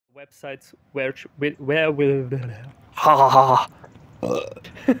websites where will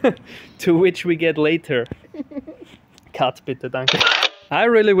to which we get later. Cut bitte, danke. I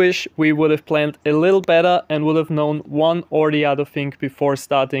really wish we would have planned a little better and would have known one or the other thing before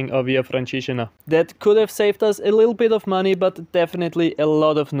starting a VIA FRANCIGENA. That could have saved us a little bit of money, but definitely a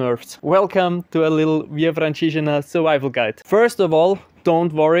lot of nerves. Welcome to a little VIA FRANCIGENA survival guide. First of all,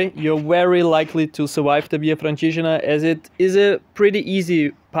 don't worry, you're very likely to survive the VIA FRANCIGENA, as it is a pretty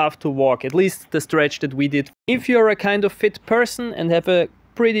easy path to walk, at least the stretch that we did. If you're a kind of fit person and have a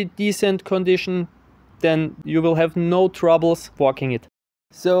pretty decent condition, then you will have no troubles walking it.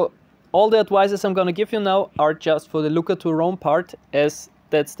 So all the advices I'm gonna give you now are just for the Lucca to Rome part, as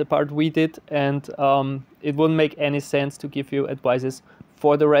that's the part we did, and it wouldn't make any sense to give you advices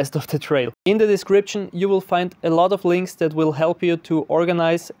for the rest of the trail. In the description you will find a lot of links that will help you to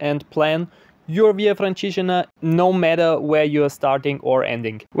organize and plan your VIA FRANCIGENA, no matter where you are starting or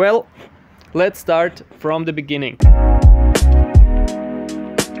ending. Well, let's start from the beginning.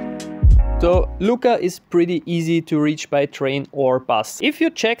 So Lucca is pretty easy to reach by train or bus. If you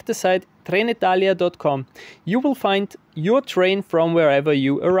check the site Trenitalia.com, you will find your train from wherever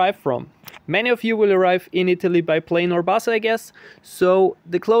you arrive from. Many of you will arrive in Italy by plane or bus, I guess, so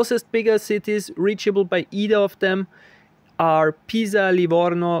the closest bigger cities reachable by either of them are Pisa,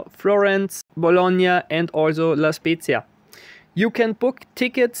 Livorno, Florence, Bologna and also La Spezia. You can book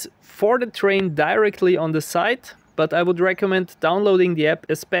tickets for the train directly on the site, but I would recommend downloading the app,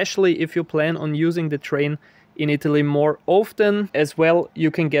 especially if you plan on using the train in Italy more often. As well, you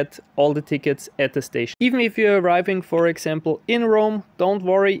can get all the tickets at the station. Even if you're arriving, for example, in Rome, don't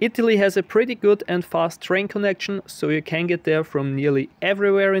worry, Italy has a pretty good and fast train connection, so you can get there from nearly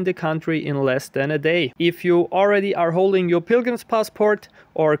everywhere in the country in less than a day. If you already are holding your pilgrim's passport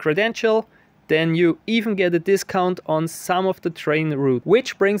or credential, then you even get a discount on some of the train route.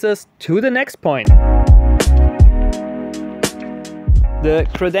 Which brings us to the next point. The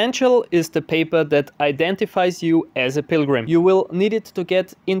credential is the paper that identifies you as a pilgrim. You will need it to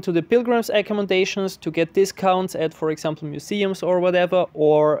get into the pilgrims' accommodations, to get discounts at, for example, museums or whatever,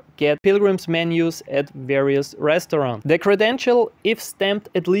 or get pilgrims' menus at various restaurants. The credential, if stamped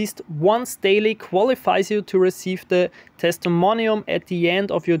at least once daily, qualifies you to receive the testimonium at the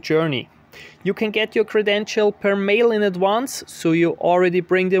end of your journey. You can get your credential per mail in advance, so you already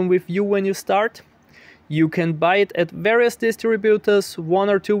bring them with you when you start. You can buy it at various distributors, one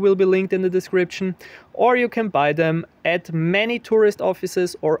or two will be linked in the description, or you can buy them at many tourist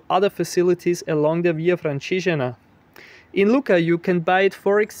offices or other facilities along the VIA FRANCIGENA. In Lucca you can buy it,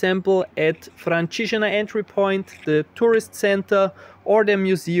 for example, at Francigena Entry Point, the tourist center, or the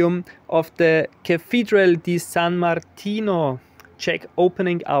museum of the Cathedral di San Martino. Check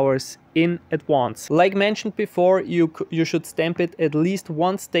opening hours in advance. Like mentioned before, you should stamp it at least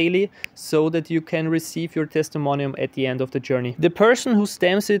once daily so that you can receive your testimonium at the end of the journey. The person who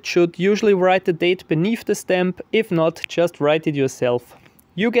stamps it should usually write the date beneath the stamp. If not, just write it yourself.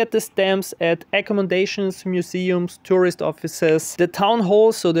 You get the stamps at accommodations, museums, tourist offices, the town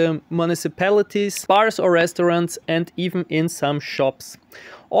halls, so the municipalities, bars or restaurants, and even in some shops.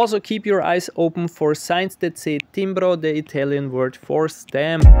 Also keep your eyes open for signs that say timbro, the Italian word for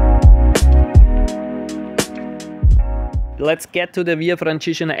stamp. Let's get to the VIA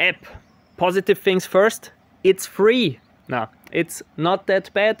FRANCIGENA app. Positive things first, it's free. Now, it's not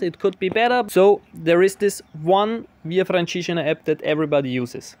that bad, it could be better. So there is this one VIA FRANCIGENA app that everybody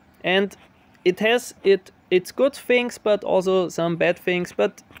uses. And it has its good things, but also some bad things,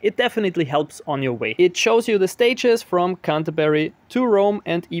 but it definitely helps on your way. It shows you the stages from Canterbury to Rome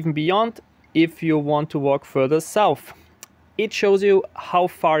and even beyond if you want to walk further south. It shows you how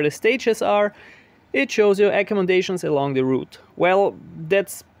far the stages are. It shows you accommodations along the route. Well,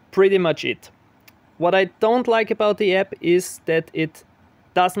 that's pretty much it. What I don't like about the app is that it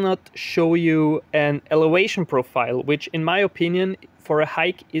does not show you an elevation profile, which in my opinion for a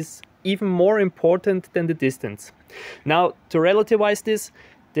hike is even more important than the distance. Now, to relativize this,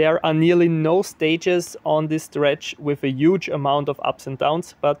 there are nearly no stages on this stretch with a huge amount of ups and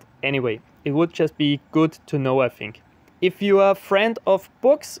downs, but anyway, it would just be good to know, I think. If you are a friend of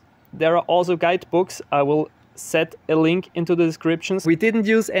books, there are also guidebooks. I will set a link into the descriptions. We didn't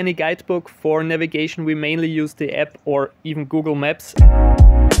use any guidebook for navigation, we mainly used the app or even Google Maps.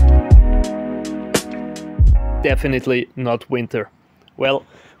 Definitely not winter. Well,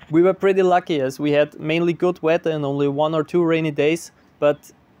 we were pretty lucky as we had mainly good weather and only 1 or 2 rainy days, but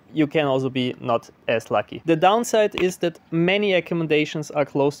you can also be not as lucky. The downside is that many accommodations are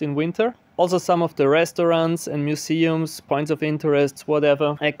closed in winter. Also some of the restaurants and museums, points of interest,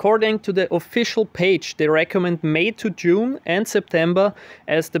 whatever. According to the official page, they recommend May to June and September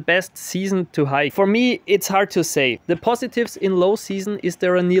as the best season to hike. For me, it's hard to say. The positives in low season is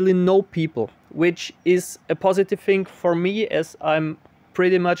there are nearly no people, which is a positive thing for me, as I'm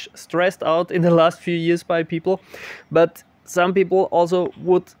pretty much stressed out in the last few years by people. But some people also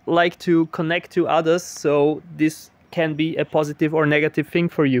would like to connect to others, so this can be a positive or negative thing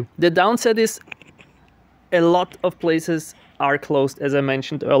for you. The downside is a lot of places are closed, as I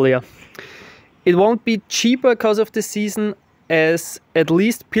mentioned earlier. It won't be cheaper because of the season, as at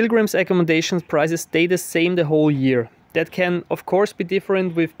least pilgrims' accommodations prices stay the same the whole year. That can of course be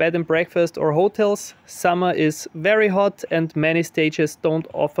different with bed and breakfast or hotels. Summer is very hot and many stages don't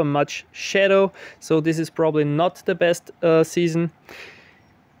offer much shadow, so this is probably not the best season.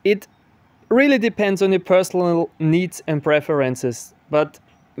 It really depends on your personal needs and preferences, but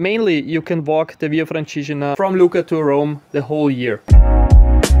mainly you can walk the Via Francigena from Lucca to Rome the whole year.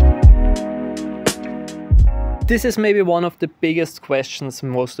 This is maybe one of the biggest questions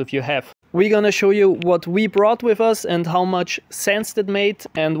most of you have. We're gonna show you what we brought with us and how much sense that made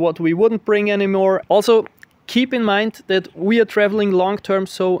and what we wouldn't bring anymore. Also, keep in mind that we are traveling long term,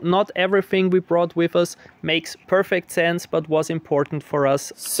 so not everything we brought with us makes perfect sense, but was important for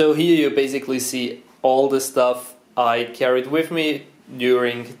us. So here you basically see all the stuff I carried with me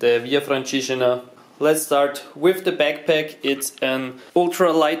during the Via Francigena. Let's start with the backpack. It's an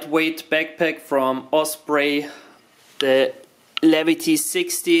ultra lightweight backpack from Osprey, the Levity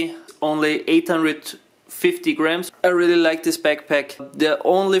 60, only 850 grams. I really like this backpack. The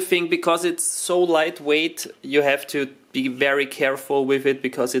only thing, because it's so lightweight, you have to be very careful with it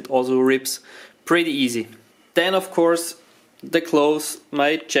because it also rips pretty easy. Then of course the clothes,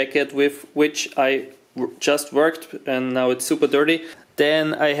 my jacket with which I just worked and now it's super dirty.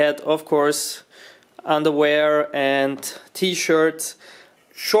 Then I had of course underwear and t-shirts,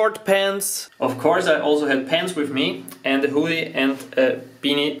 short pants. Of course I also had pants with me and a hoodie and a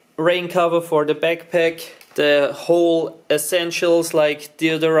beanie. Rain cover for the backpack. The whole essentials like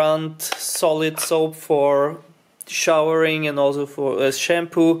deodorant, solid soap for showering and also for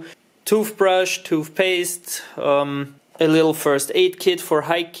shampoo, toothbrush, toothpaste, a little first aid kit for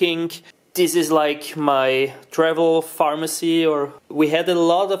hiking. This is like my travel pharmacy, or we had a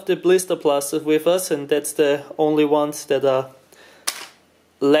lot of the blister plasters with us and that's the only ones that are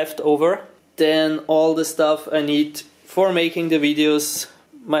left over. Then all the stuff I need for making the videos,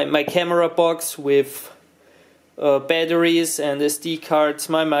 my camera box with batteries and SD cards,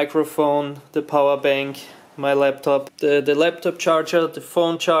 my microphone, the power bank, my laptop, the laptop charger, the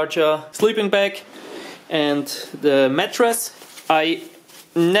phone charger, sleeping bag and the mattress. I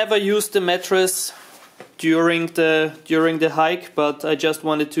never used the mattress during the hike, but I just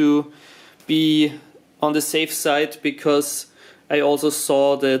wanted to be on the safe side because I also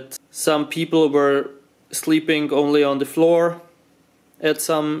saw that some people were sleeping only on the floor at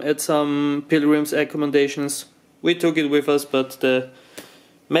some pilgrims' accommodations. We took it with us, but the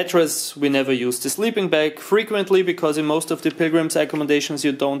mattress we never used. The sleeping bag frequently, because in most of the pilgrims' accommodations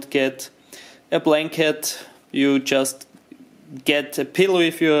you don't get a blanket, you just get a pillow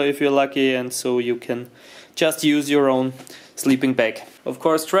if you're lucky, and so you can just use your own sleeping bag. Of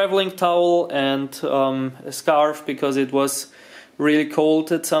course, traveling towel and a scarf because it was really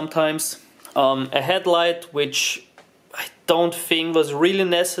cold at some times. A headlight, which I don't think was really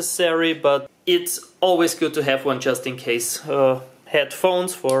necessary, but it's always good to have one just in case.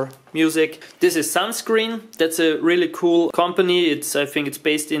 Headphones for music. This is Sunscreen. That's a really cool company. I think it's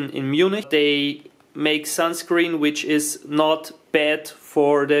based in Munich. They make sunscreen which is not bad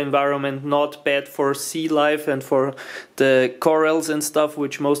for the environment, not bad for sea life and for the corals and stuff,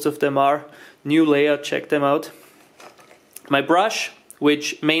 which most of them are. New Layer, check them out. My brush,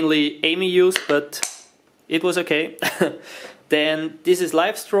 which mainly Amy used, but it was okay. Then this is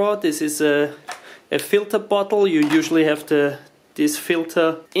Lifestraw. This is a filter bottle. You usually have this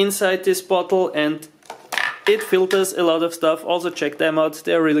filter inside this bottle and it filters a lot of stuff. Also check them out,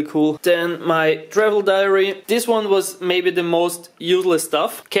 they're really cool. Then my travel diary. This one was maybe the most useless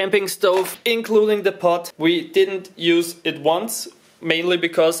stuff. Camping stove, including the pot. We didn't use it once, mainly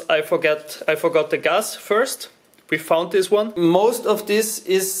because I forgot the gas first. We found this one. Most of this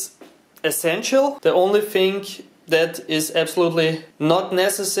is essential. The only thing that is absolutely not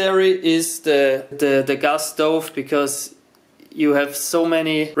necessary is the gas stove, because you have so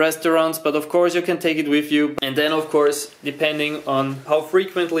many restaurants, but of course you can take it with you. And then of course, depending on how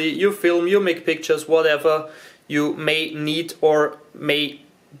frequently you film, you make pictures, whatever, you may need or may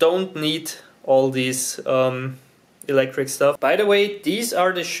don't need all these electric stuff. By the way, these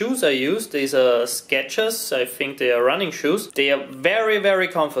are the shoes I use. These are Skechers. I think they are running shoes. They are very, very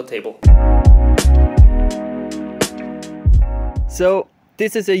comfortable. So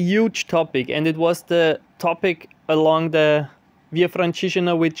this is a huge topic, and it was the topic along the VIA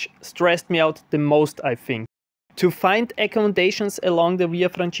FRANCIGENA which stressed me out the most, I think. To find accommodations along the VIA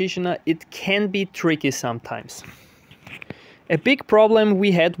FRANCIGENA, it can be tricky sometimes. A big problem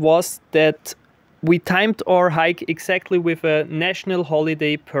we had was that we timed our hike exactly with a national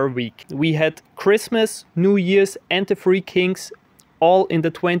holiday per week. We had Christmas, New Year's and the Three Kings all in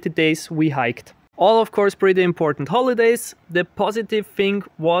the 20 days we hiked. All of course pretty important holidays. The positive thing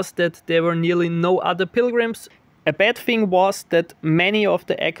was that there were nearly no other pilgrims. A bad thing was that many of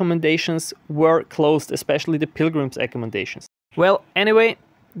the accommodations were closed, especially the pilgrims' accommodations. Well, anyway,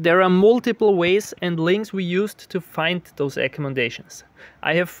 there are multiple ways and links we used to find those accommodations.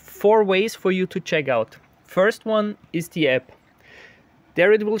 I have 4 ways for you to check out. First one is the app.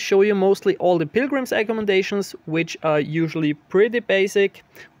 There it will show you mostly all the pilgrims' accommodations, which are usually pretty basic,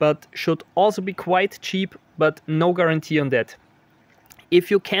 but should also be quite cheap, but no guarantee on that. If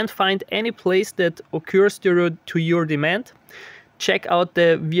you can't find any place that occurs to your demand, check out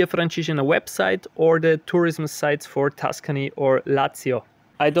the VIA FRANCIGENA website or the tourism sites for Tuscany or Lazio.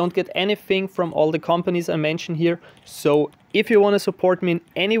 I don't get anything from all the companies I mentioned here, so if you want to support me in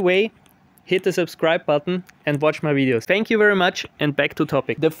any way, hit the subscribe button and watch my videos. Thank you very much, and back to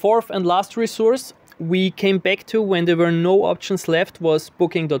topic. The 4th and last resource we came back to when there were no options left was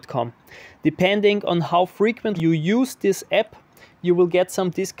booking.com. Depending on how frequent you use this app, you will get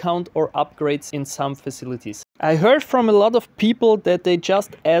some discount or upgrades in some facilities. I heard from a lot of people that they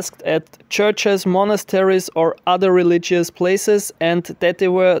just asked at churches, monasteries or other religious places and that they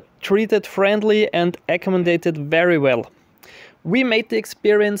were treated friendly and accommodated very well. We made the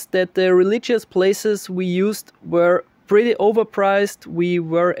experience that the religious places we used were pretty overpriced, we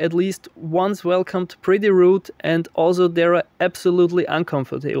were at least once welcomed pretty rude, and also they are absolutely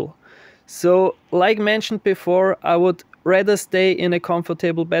uncomfortable. So, like mentioned before, I would rather stay in a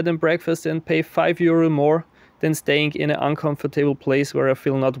comfortable bed and breakfast and pay €5 more than staying in an uncomfortable place where I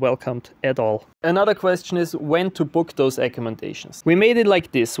feel not welcomed at all. Another question is when to book those accommodations. We made it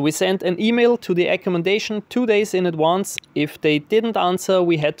like this. We sent an email to the accommodation 2 days in advance. If they didn't answer,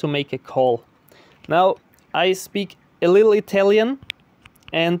 we had to make a call. Now, I speak a little Italian,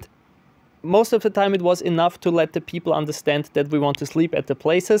 and most of the time it was enough to let the people understand that we want to sleep at the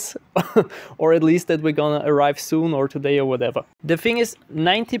places or at least that we're gonna arrive soon or today or whatever. The thing is,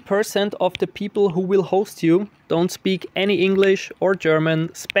 90% of the people who will host you don't speak any English or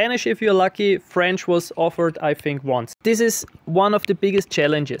German. Spanish if you're lucky. French was offered I think once. This is one of the biggest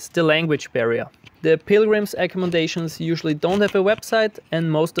challenges, the language barrier. The pilgrims' accommodations usually don't have a website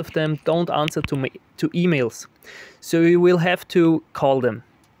and most of them don't answer to emails. So you will have to call them.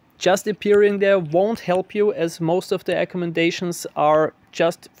 Just appearing there won't help you, as most of the accommodations are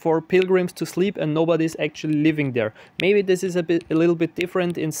just for pilgrims to sleep and nobody's actually living there. Maybe this is a little bit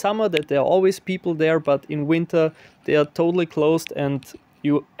different in summer, that there are always people there, but in winter they are totally closed and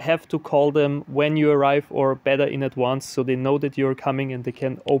you have to call them when you arrive, or better in advance, so they know that you're coming and they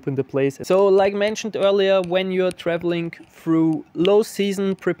can open the place. So like mentioned earlier, when you're traveling through low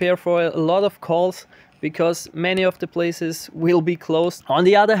season, prepare for a lot of calls, because many of the places will be closed. On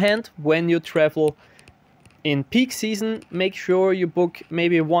the other hand, when you travel in peak season, make sure you book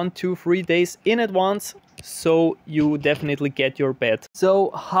maybe 1, 2, 3 days in advance, so you definitely get your bed. So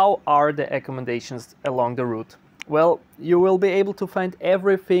how are the accommodations along the route? Well, you will be able to find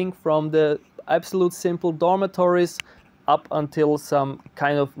everything from the absolute simple dormitories up until some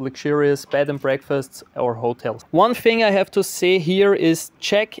kind of luxurious bed and breakfasts or hotels. One thing I have to say here is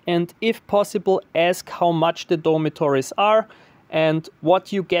check and, if possible, ask how much the dormitories are and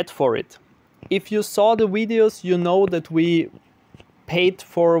what you get for it. If you saw the videos, you know that we paid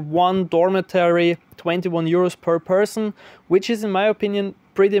for one dormitory €21 per person, which is in my opinion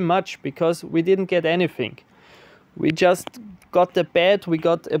pretty much, because we didn't get anything. We just got the bed, we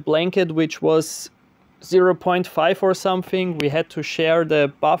got a blanket which was 0.5 or something. We had to share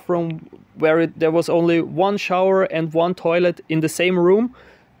the bathroom where there was only one shower and one toilet in the same room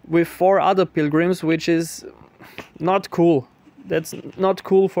with 4 other pilgrims, which is not cool. That's not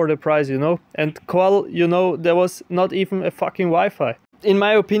cool for the price, you know. And call, you know, there was not even a fucking Wi-Fi. In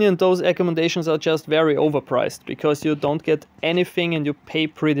my opinion, those accommodations are just very overpriced because you don't get anything and you pay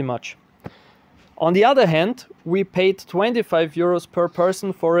pretty much. On the other hand, we paid €25 per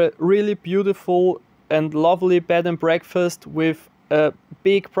person for a really beautiful and lovely bed and breakfast with a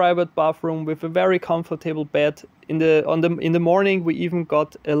big private bathroom with a very comfortable bed. In the morning we even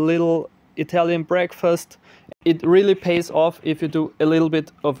got a little Italian breakfast. It really pays off if you do a little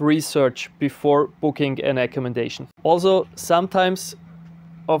bit of research before booking an accommodation. Also, sometimes,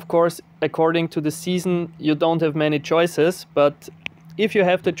 of course, according to the season, you don't have many choices, but if you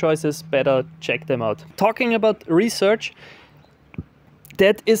have the choices, better check them out. Talking about research,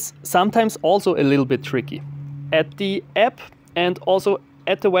 that is sometimes also a little bit tricky. At the app and also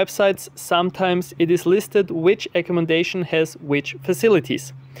at the websites, sometimes it is listed which accommodation has which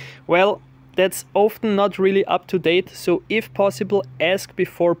facilities. Well, that's often not really up to date, so if possible, ask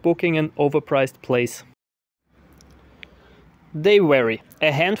before booking an overpriced place. They vary.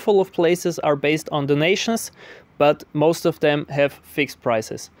 A handful of places are based on donations, but most of them have fixed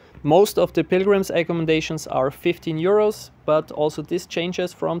prices. Most of the pilgrims' accommodations are 15 euros, but also this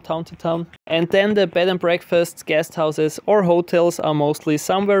changes from town to town. And then the bed and breakfasts, guest houses or hotels are mostly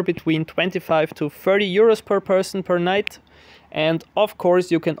somewhere between 25 to 30 euros per person per night. And of course,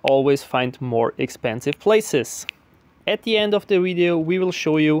 you can always find more expensive places. At the end of the video, we will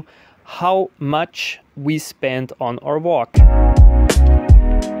show you how much we spend on our walk.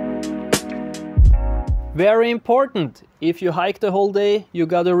 Very important, if you hike the whole day, you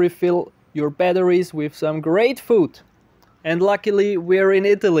gotta refill your batteries with some great food. And luckily, we're in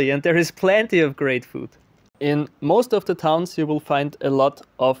Italy and there is plenty of great food. In most of the towns, you will find a lot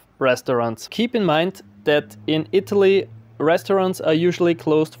of restaurants. Keep in mind that in Italy, restaurants are usually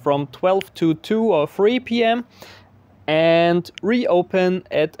closed from 12 to 2 or 3 p.m. and reopen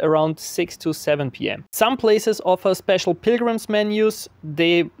at around 6 to 7 p.m. Some places offer special pilgrims menus.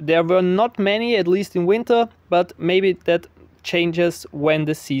 There were not many, at least in winter, but maybe that changes when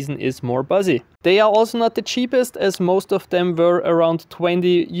the season is more busy. They are also not the cheapest, as most of them were around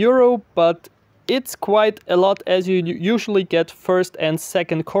 20 euro, but it's quite a lot, as you usually get first and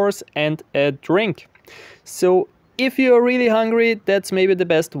second course and a drink. So if you are really hungry, that's maybe the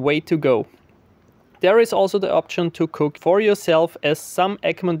best way to go. There is also the option to cook for yourself, as some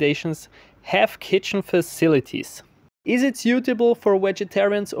accommodations have kitchen facilities. Is it suitable for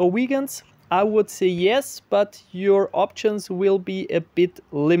vegetarians or vegans? I would say yes, but your options will be a bit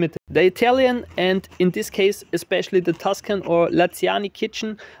limited. The Italian, and in this case especially the Tuscan or Laziani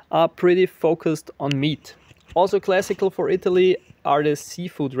kitchen, are pretty focused on meat. Also classical for Italy are the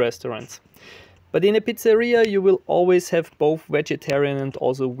seafood restaurants. But in a pizzeria you will always have both vegetarian and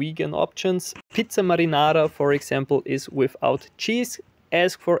also vegan options. Pizza marinara, for example, is without cheese.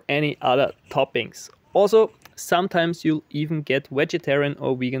 Ask for any other toppings. Also, sometimes you'll even get vegetarian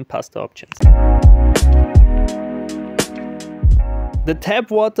or vegan pasta options. The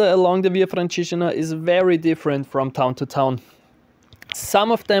tap water along the Via Francigena is very different from town to town. Some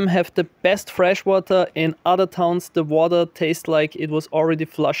of them have the best fresh water. In other towns the water tastes like it was already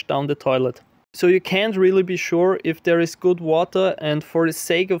flushed down the toilet. So you can't really be sure if there is good water, and for the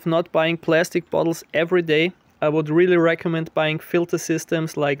sake of not buying plastic bottles every day, I would really recommend buying filter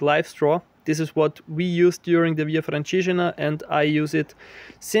systems like Lifestraw. This is what we use during the Via Francigena, and I use it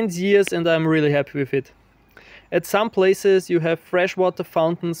since years and I'm really happy with it. At some places you have freshwater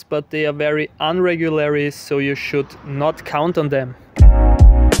fountains, but they are very unregular, so you should not count on them.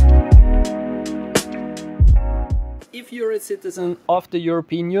 If you're a citizen of the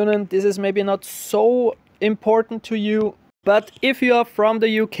European Union, this is maybe not so important to you, but if you are from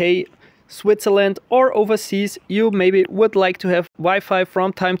the UK, Switzerland or overseas, you maybe would like to have Wi-Fi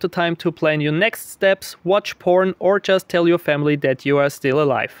from time to time to plan your next steps, watch porn, or just tell your family that you are still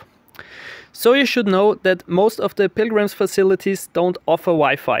alive. So you should know that most of the pilgrims facilities don't offer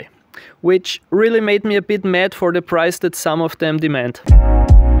Wi-Fi, which really made me a bit mad for the price that some of them demand.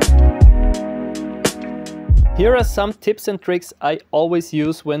 Here are some tips and tricks I always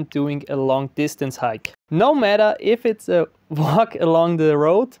use when doing a long distance hike. No matter if it's a walk along the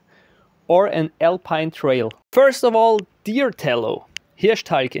road or an alpine trail. First of all, deer tallow,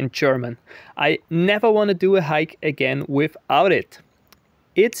 Hirschtalg in German. I never want to do a hike again without it.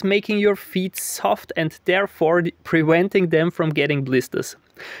 It's making your feet soft and therefore preventing them from getting blisters.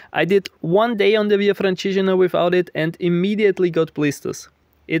 I did one day on the Via Francigena without it and immediately got blisters.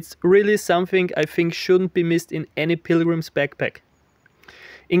 It's really something I think shouldn't be missed in any pilgrim's backpack.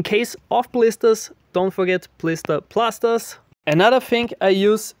 In case of blisters, don't forget blister plasters. Another thing I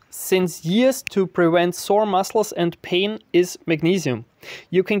use since years to prevent sore muscles and pain is magnesium.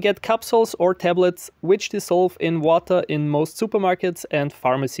 You can get capsules or tablets which dissolve in water in most supermarkets and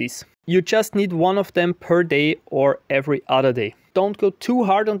pharmacies. You just need one of them per day or every other day. Don't go too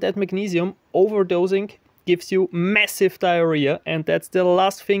hard on that magnesium. Overdosing gives you massive diarrhea, and that's the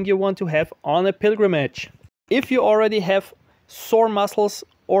last thing you want to have on a pilgrimage. If you already have sore muscles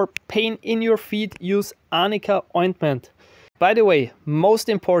or pain in your feet, use arnica ointment. By the way, most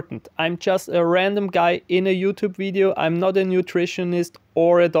important, I'm just a random guy in a YouTube video. I'm not a nutritionist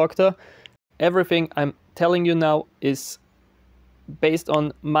or a doctor. Everything I'm telling you now is based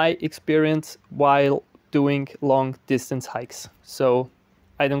on my experience while doing long distance hikes. So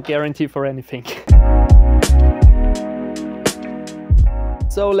I don't guarantee for anything.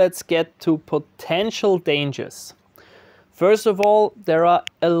 So let's get to potential dangers. First of all, there are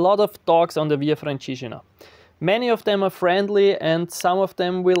a lot of dogs on the VIA FRANCIGENA. Many of them are friendly and some of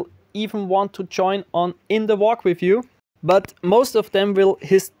them will even want to join on in the walk with you. But most of them will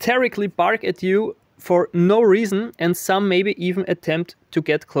hysterically bark at you for no reason, and some maybe even attempt to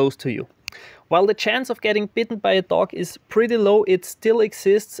get close to you. While the chance of getting bitten by a dog is pretty low, it still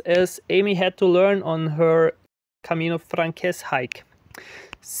exists, as Amy had to learn on her Camino Frances hike.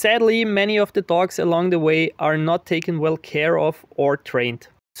 Sadly, many of the dogs along the way are not taken well care of or trained.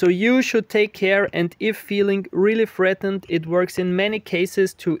 So you should take care, and if feeling really threatened, it works in many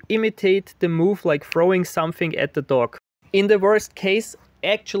cases to imitate the move, like throwing something at the dog. In the worst case,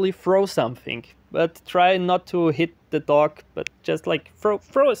 actually throw something, but try not to hit the dog, but just like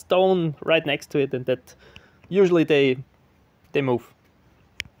throw a stone right next to it, and that usually they move.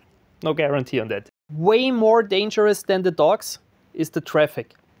 No guarantee on that. Way more dangerous than the dogs is the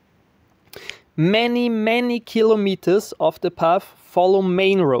traffic. Many kilometers of the path follow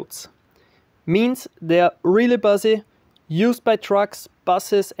main roads. Means they are really busy, used by trucks,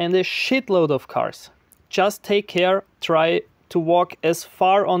 buses and a shitload of cars. Just take care, try to walk as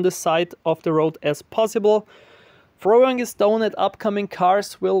far on the side of the road as possible. Throwing a stone at upcoming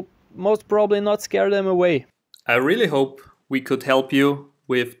cars will most probably not scare them away. I really hope we could help you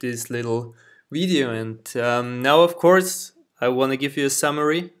with this little video, and now of course I want to give you a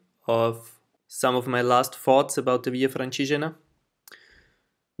summary of some of my last thoughts about the VIA FRANCIGENA.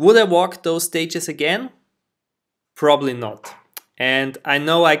 Would I walk those stages again? Probably not. And I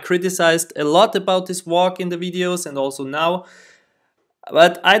know I criticized a lot about this walk in the videos and also now,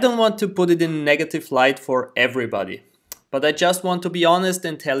 but I don't want to put it in a negative light for everybody. But I just want to be honest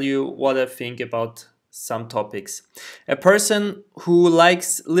and tell you what I think about some topics. A person who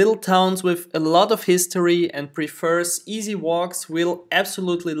likes little towns with a lot of history and prefers easy walks will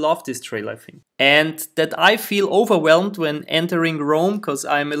absolutely love this trail, I think. And that I feel overwhelmed when entering Rome because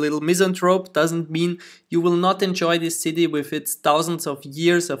I'm a little misanthrope doesn't mean you will not enjoy this city with its thousands of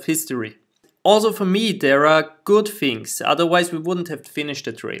years of history. Also for me, there are good things, otherwise we wouldn't have finished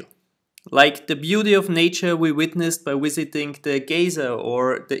the trail. Like the beauty of nature we witnessed by visiting the geyser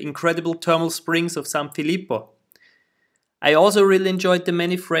or the incredible thermal springs of San Filippo. I also really enjoyed the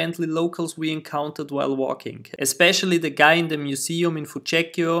many friendly locals we encountered while walking, especially the guy in the museum in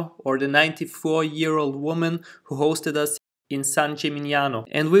Fucecchio or the 94-year-old woman who hosted us in San Gimignano.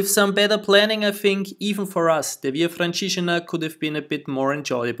 And with some better planning, I think, even for us, the VIA FRANCIGENA could have been a bit more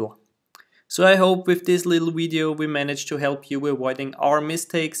enjoyable. So I hope with this little video we managed to help you avoiding our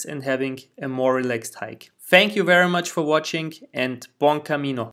mistakes and having a more relaxed hike. Thank you very much for watching and buon camino!